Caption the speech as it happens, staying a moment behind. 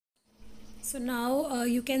So now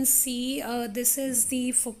you can see this is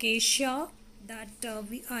the focaccia that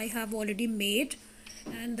I have already made,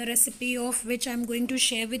 and the recipe of which I'm going to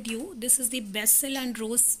share with you. This is the basil and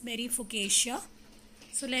rosemary focaccia.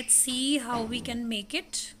 So let's see how we can make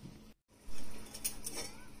it.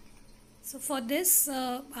 So for this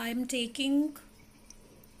I'm taking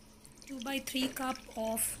 2 by 3 cup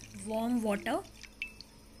of warm water.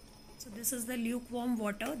 So this is the lukewarm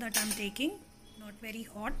water that I'm taking, not very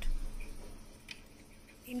hot.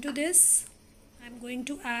 Into this I'm going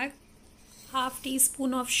to add half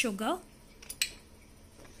teaspoon of sugar.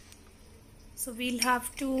 So we'll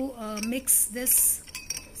have to mix this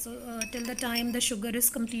till the time the sugar is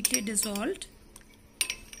completely dissolved.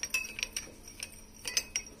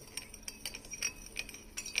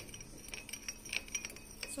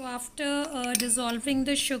 So after dissolving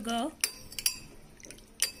the sugar,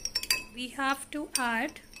 we have to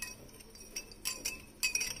add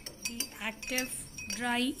the active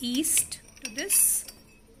dry yeast to this.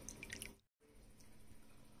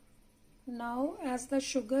 Now as the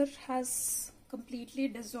sugar has completely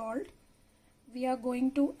dissolved, we are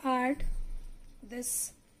going to add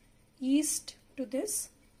this yeast to this.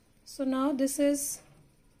 So now this is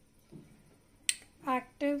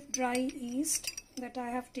active dry yeast that I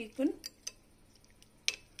have taken.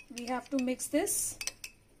 We have to mix this.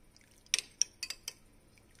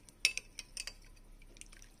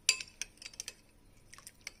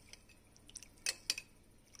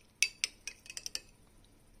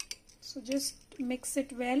 So just mix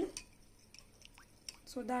it well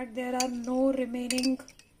so that there are no remaining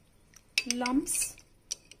lumps,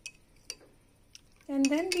 and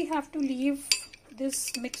then we have to leave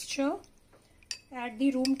this mixture at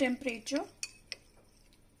the room temperature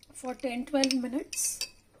for 10-12 minutes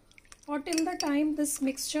or till the time this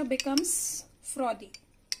mixture becomes frothy.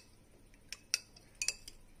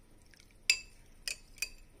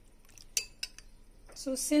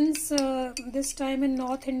 So since this time in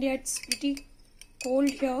North India it's pretty cold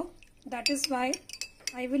here, that is why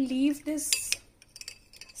I will leave this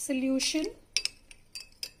solution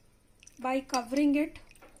by covering it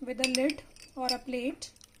with a lid or a plate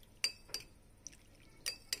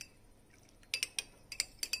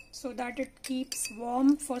so that it keeps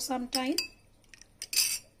warm for some time.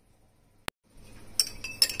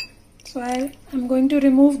 So I am going to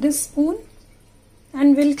remove this spoon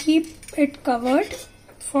and will keep it covered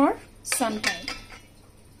for some time.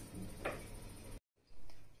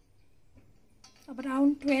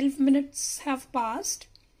 Around 12 minutes have passed,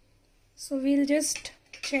 so we'll just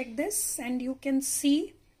check this, and you can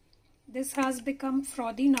see this has become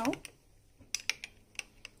frothy now.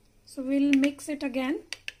 So we'll mix it again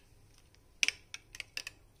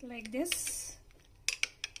like this.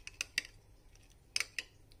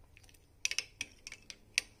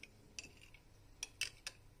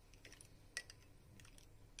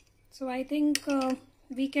 So I think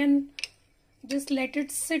we can just let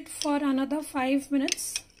it sit for another 5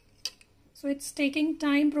 minutes. So it's taking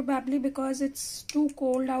time probably because it's too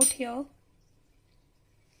cold out here.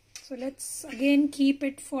 So let's again keep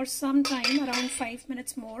it for some time, around 5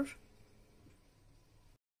 minutes more.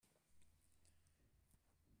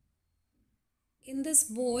 In this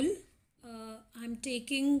bowl, I'm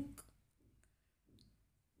taking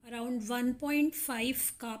around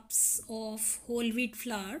 1.5 cups of whole wheat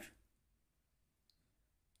flour.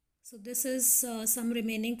 So this is some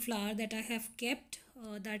remaining flour that I have kept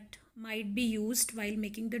that might be used while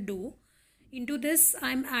making the dough. Into this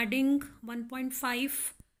I'm adding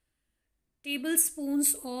 1.5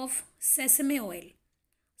 tablespoons of sesame oil.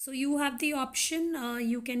 So you have the option,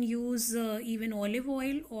 you can use even olive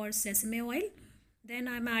oil or sesame oil. Then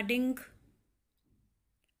I'm adding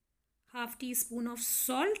half teaspoon of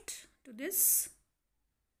salt to this.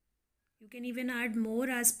 You can even add more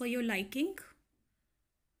as per your liking.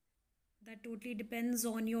 That totally depends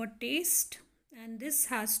on your taste, and this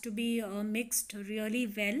has to be mixed really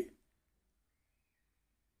well.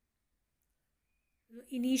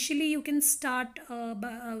 Initially you can start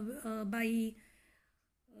by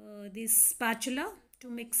this spatula to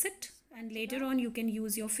mix it, and later on you can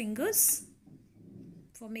use your fingers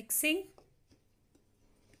for mixing.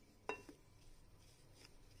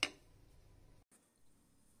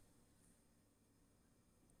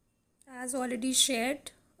 As already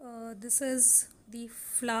shared, this is the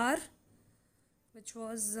flour, which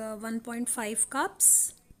was 1.5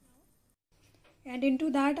 cups, and into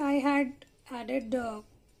that I had added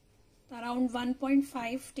around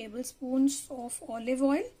 1.5 tablespoons of olive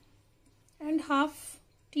oil and half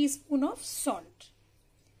teaspoon of salt.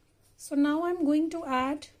 So now I'm going to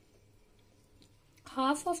add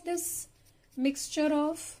half of this mixture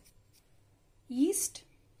of yeast.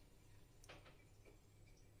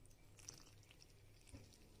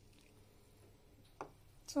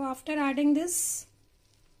 So after adding this,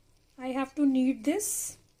 I have to knead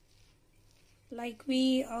this like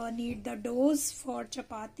we knead the doughs for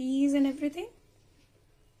chapatis and everything.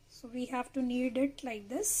 So we have to knead it like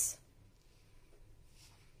this.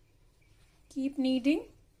 Keep kneading.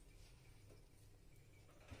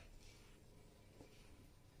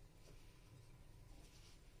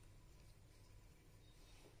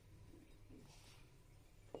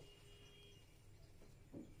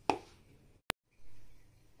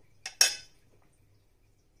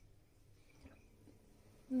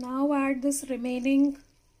 Now add this remaining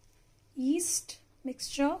yeast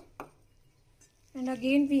mixture, and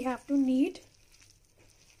again we have to knead.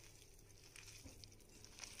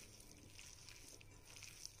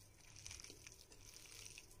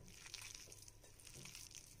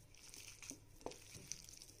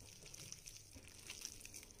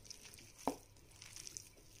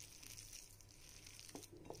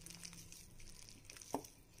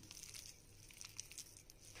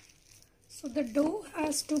 So the dough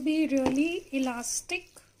has to be really elastic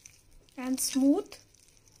and smooth,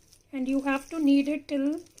 and you have to knead it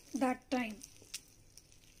till that time.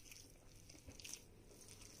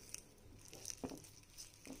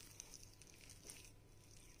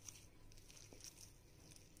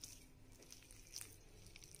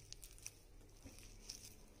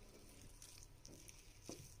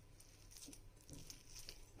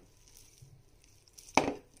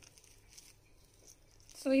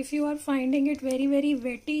 So if you are finding it very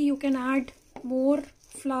wetty, you can add more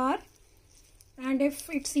flour, and if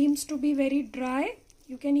it seems to be very dry,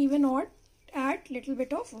 you can even add little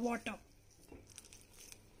bit of water.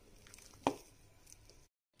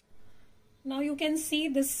 Now you can see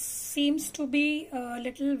this seems to be a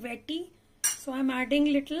little wetty, so I'm adding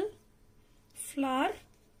little flour,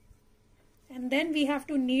 and then we have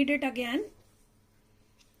to knead it again.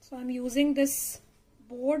 So I'm using this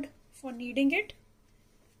board for kneading it.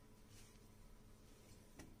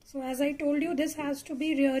 So as I told you, this has to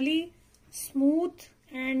be really smooth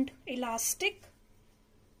and elastic.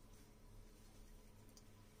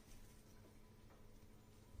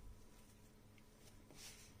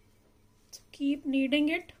 So keep kneading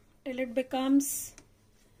it till it becomes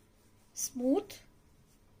smooth.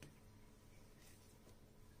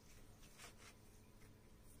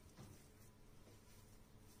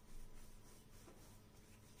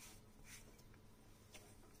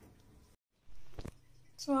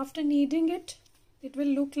 So after kneading it, it will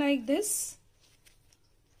look like this,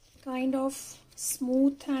 kind of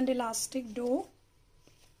smooth and elastic dough.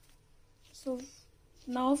 So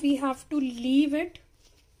now we have to leave it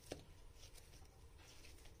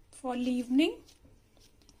for leavening.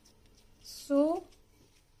 So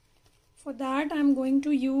for that I'm going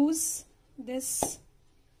to use this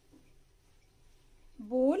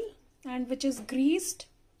bowl, and which is greased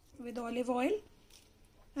with olive oil,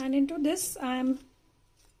 and into this I am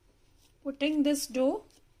putting this dough,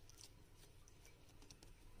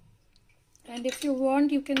 and if you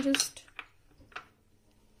want you can just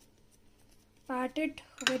pat it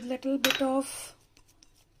with little bit of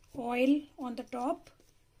oil on the top.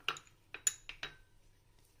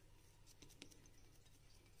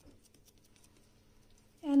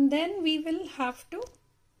 And then we will have to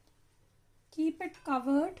keep it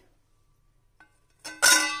covered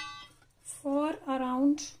for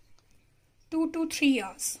around 2 to 3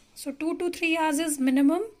 hours. So 2 to 3 hours is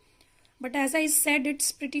minimum, but as I said,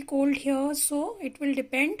 it's pretty cold here, so it will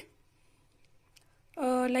depend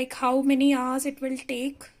like how many hours it will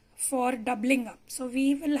take for doubling up. So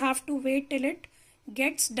we will have to wait till it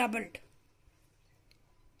gets doubled.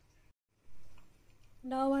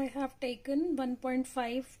 Now I have taken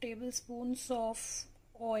 1.5 tablespoons of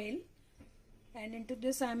oil, and into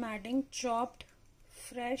this I am adding chopped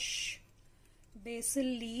fresh basil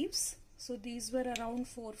leaves. So these were around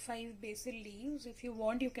 4-5 basil leaves. If you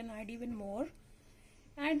want, you can add even more.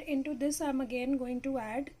 And into this I am again going to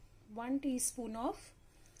add 1 teaspoon of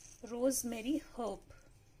rosemary herb.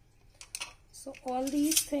 So all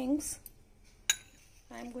these things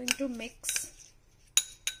I am going to mix.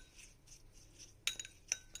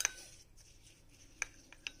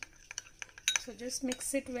 So just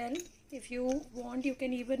mix it well. If you want, you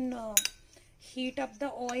can even heat up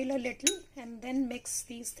the oil a little and then mix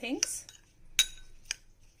these things.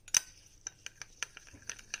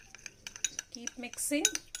 Keep mixing.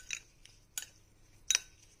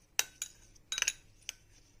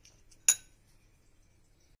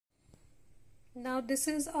 Now this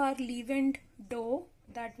is our leavened dough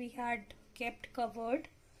that we had kept covered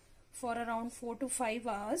for around 4 to 5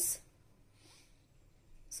 hours.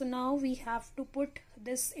 So now we have to put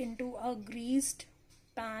this into a greased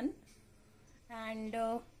pan, and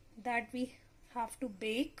that we have to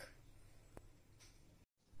bake.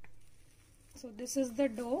 So this is the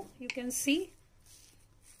dough. You can see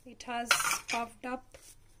it has puffed up.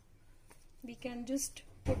 We can just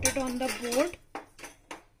put it on the board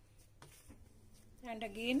and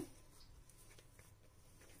again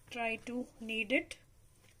try to knead it.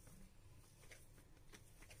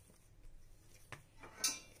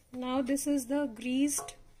 Now this is the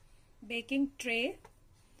greased baking tray.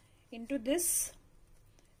 Into this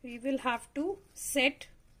we will have to set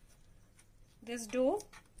this dough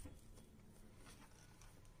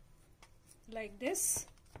like this,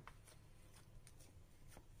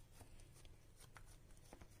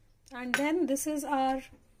 and then this is our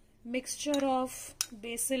mixture of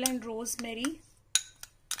basil and rosemary.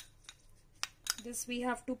 This we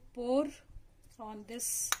have to pour on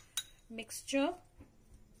this mixture,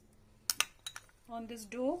 on this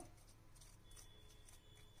dough.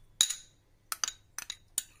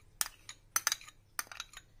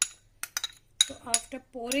 So after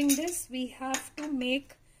pouring this, we have to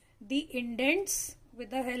make the indents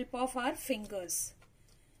with the help of our fingers,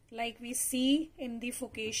 like we see in the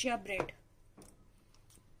focaccia bread.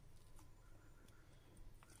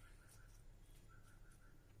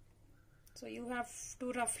 So you have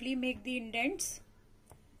to roughly make the indents,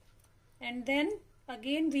 and then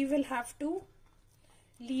again we will have to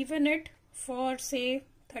leaven it for say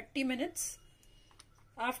 30 minutes.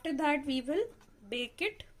 After that we will bake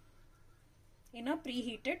it in a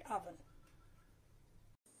preheated oven.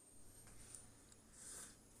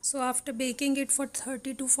 So after baking it for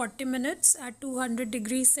 30 to 40 minutes at 200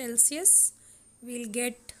 degrees Celsius, we'll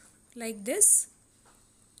get like this.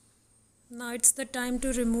 Now it's the time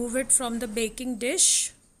to remove it from the baking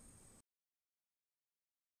dish.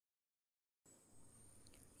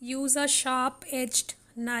 Use a sharp-edged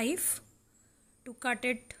knife to cut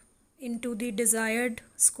it into the desired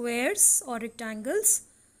squares or rectangles.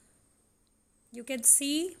 You can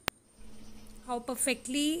see how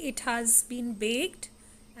perfectly it has been baked,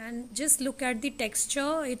 and just look at the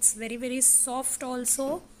texture. It's very soft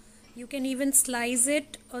also. You can even slice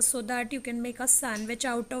it so that you can make a sandwich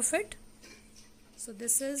out of it. So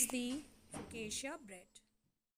this is the focaccia bread.